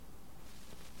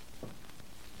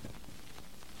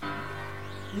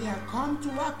We are come to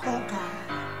a conquer.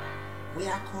 We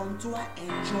are come to a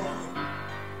enjoy.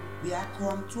 We are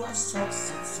come to a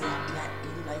succeed. So like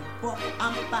in like what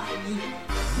I'm buying.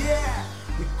 Yeah,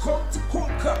 we come to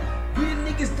conquer. Real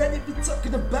niggas that they be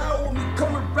talking about when we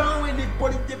come around.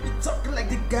 Anybody that be talking like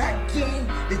they got game,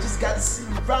 they just gotta sit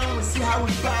around and see how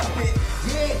we vibe it.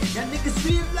 Yeah, y'all niggas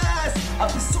realize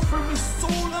I've been suffering so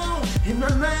long, and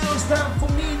now it's time for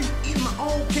me to eat my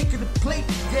own cake at the plate.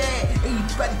 Yeah,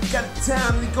 anybody got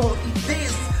time, we gon' eat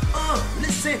this.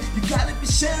 Listen, you gotta be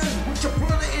sharing with your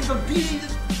brother and the beat.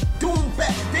 Doing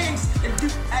bad things and you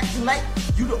acting like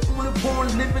you the only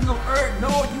one living on earth. No,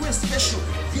 you ain't special.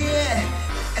 Yeah,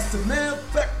 as a matter of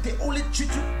fact, they only treat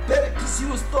you better cause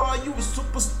you a star, you a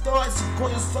superstar. So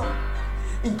call yourself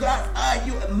in God's eye,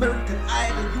 you American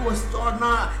Idol, you a star.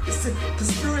 Nah, it's a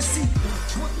conspiracy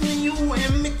putting you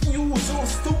and making you so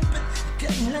stupid. You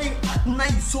getting lame, acting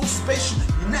like you so special.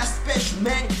 You're not special,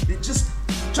 man. They just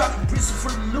try to brace you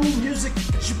for the new music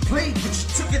that you played, but you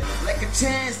took it like a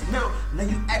chance. Now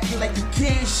you acting like you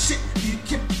can't shit. You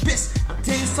get pissed. I'm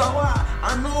telling you so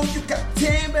I know you got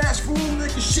 10 bash room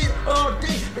like your shit all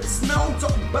day, but it's not what I'm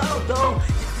talking about though.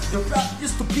 The rap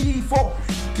used to be for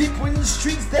people in the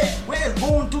streets that were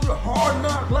going through the hard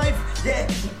knock life. Yeah, in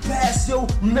the past, yo,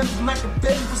 remember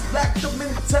Machiavelli was locked up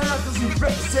many times cause he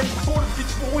represented for the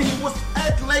people when he was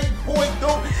acting like a boy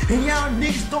though. And y'all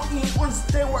niggas don't even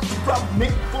understand what the problem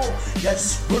made for. Y'all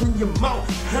just running your mouth,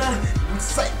 huh? With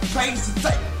sight planes and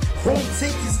type home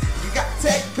takers. You got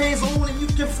tag pants on and you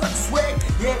can flex swag.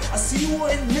 Yeah, I see you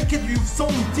ain't naked, you so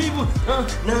medieval.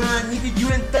 Nah, nigga,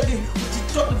 you ain't thugging. What you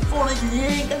talking for? Nigga, you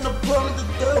ain't got no problem to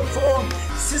thug for.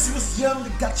 Since you was young, they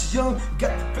got you young. You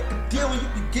got the fucking deal and you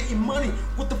be getting money.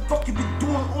 What the fuck you be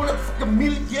doing all that fucking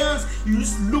millions? You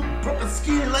just look broke and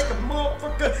skinny like a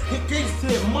motherfucker. He can't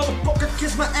say motherfucker,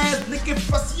 kiss my ass, nigga.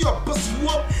 If I see you, I'll bust you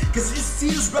up. Cause you see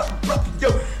this rapper, yo.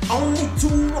 I don't need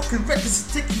 2 fucking records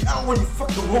to take you out when you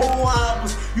fucking whole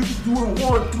hours. You be doing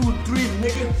 1, 2, 3,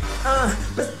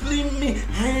 nigga. Best believe me,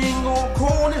 I ain't gon'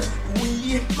 call this. But when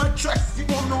you hit my tracks, you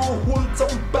gon' know who I'm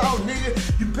talking about,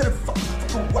 nigga. You better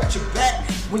fucking watch your back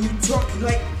when you talking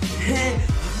like, hey,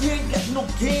 you ain't got no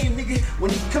game, nigga. When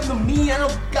you come to me, I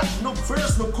don't got no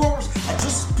verse, no chorus. I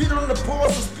just spit on the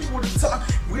bars, I spit with the talk.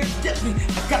 Really get me.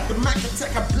 I got the mic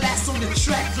attack, I blast on the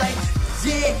track like,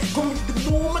 yeah, call me the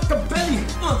new Machiavelli.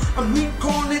 I mean,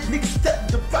 calling it niggas step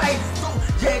the fight. So,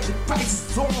 yeah, the price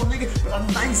is on, nigga. But I'm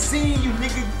not seeing you,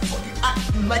 nigga. You fucking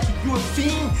acting like you a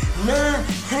fiend. Nah,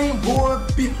 I ain't bored,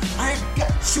 bitch. I ain't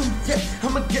got you yet.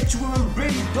 I'ma get you when I'm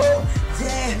ready, dog.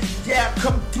 Yeah, I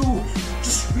come through.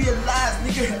 Just realize,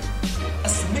 nigga, I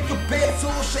should make a bed, so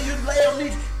I'll show you later,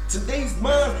 nigga. Today's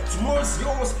mine, tomorrow's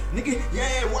yours, nigga.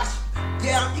 Yeah, watch.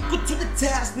 Yeah, I'm equal to the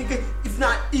task, nigga. If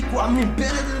not equal, I mean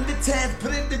better than the task,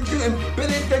 better than you, and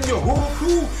better than your whole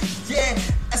crew. Yeah,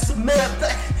 as a matter of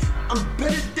fact, I'm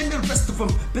better than the rest of them,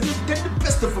 better than the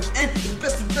best of them, and the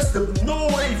best of the rest of them. No,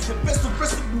 if the best of the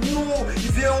rest of them know,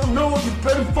 if you don't know, you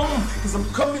better phone. Cause I'm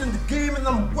coming in the game and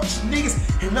I'm watching niggas,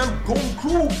 and I'm going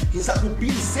cool. It's not gonna be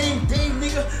the same day,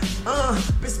 nigga.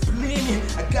 Best believe me,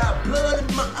 I got blood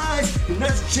in my eyes, and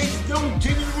that's changing young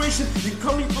generation. They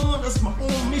coming on, that's my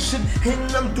own mission,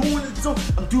 and I'm doing it so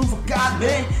I'm doing for God,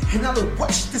 man. And I don't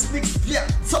watch this niggas, yeah,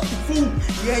 tough the fool.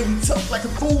 Yeah, you tough like a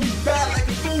fool, you die like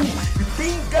a fool. You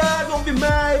think God gonna be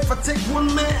mad if I take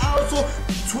one man out? So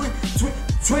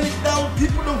 20,000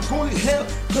 people don't go to hell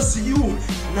cause of you.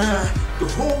 Nah, the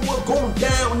whole world going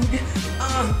down, nigga.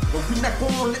 But we not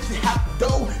gonna let it happen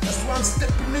though. That's why I'm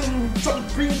stepping in, trying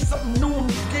to bring something new in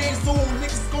the game so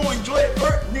niggas gon' enjoy it,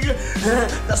 nigga.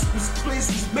 That's what this place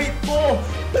was made for.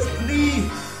 Let's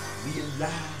believe,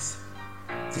 realize,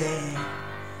 yeah,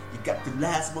 you got the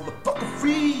last motherfucker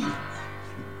free.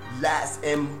 Last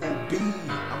MOB,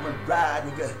 I'ma ride,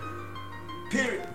 nigga. Period.